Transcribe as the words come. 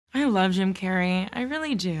love Jim Carrey. I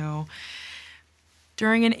really do.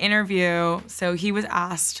 During an interview, so he was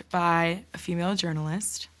asked by a female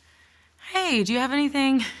journalist, hey, do you have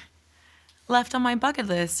anything left on my bucket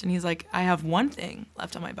list? And he's like, I have one thing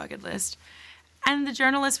left on my bucket list. And the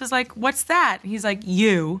journalist was like, what's that? And he's like,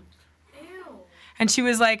 you. Ew. And she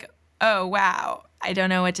was like, oh, wow, I don't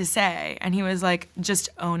know what to say. And he was like, just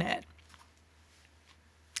own it.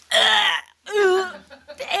 Ew,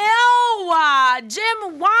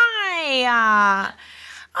 Jim, why?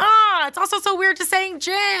 It's also so weird to saying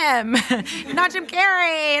Jim, not Jim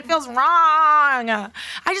Carrey. It feels wrong. I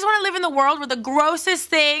just want to live in the world where the grossest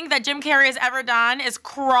thing that Jim Carrey has ever done is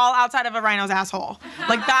crawl outside of a rhino's asshole.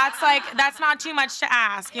 That's not too much to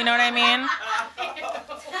ask. You know what I mean?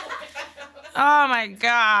 Oh my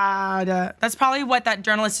God. That's probably what that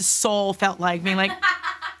journalist's soul felt like, being like,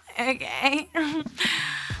 okay.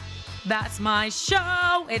 That's my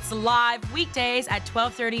show. It's live weekdays at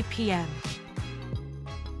 12:30 p.m.